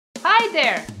Hi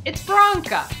there, it's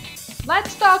Bronca.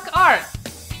 Let's talk art.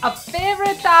 A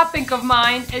favorite topic of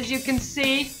mine, as you can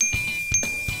see.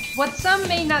 What some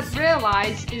may not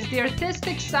realize is the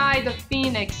artistic side of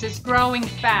Phoenix is growing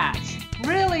fast,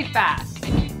 really fast.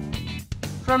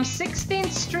 From 16th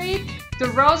Street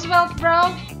to Roosevelt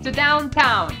Row to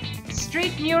downtown,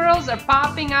 street murals are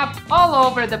popping up all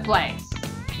over the place.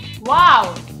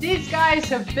 Wow, these guys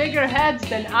have bigger heads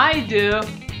than I do.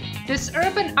 This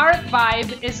urban art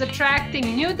vibe is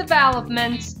attracting new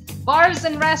developments, bars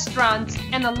and restaurants,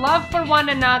 and a love for one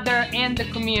another and the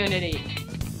community.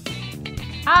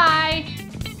 Hi!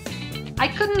 I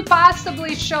couldn't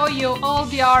possibly show you all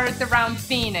the art around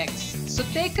Phoenix, so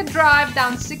take a drive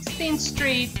down 16th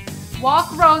Street,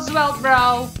 walk Roosevelt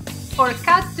Row, or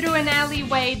cut through an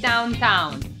alleyway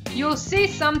downtown. You'll see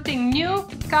something new,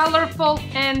 colorful,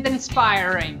 and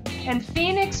inspiring, and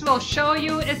Phoenix will show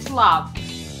you its love.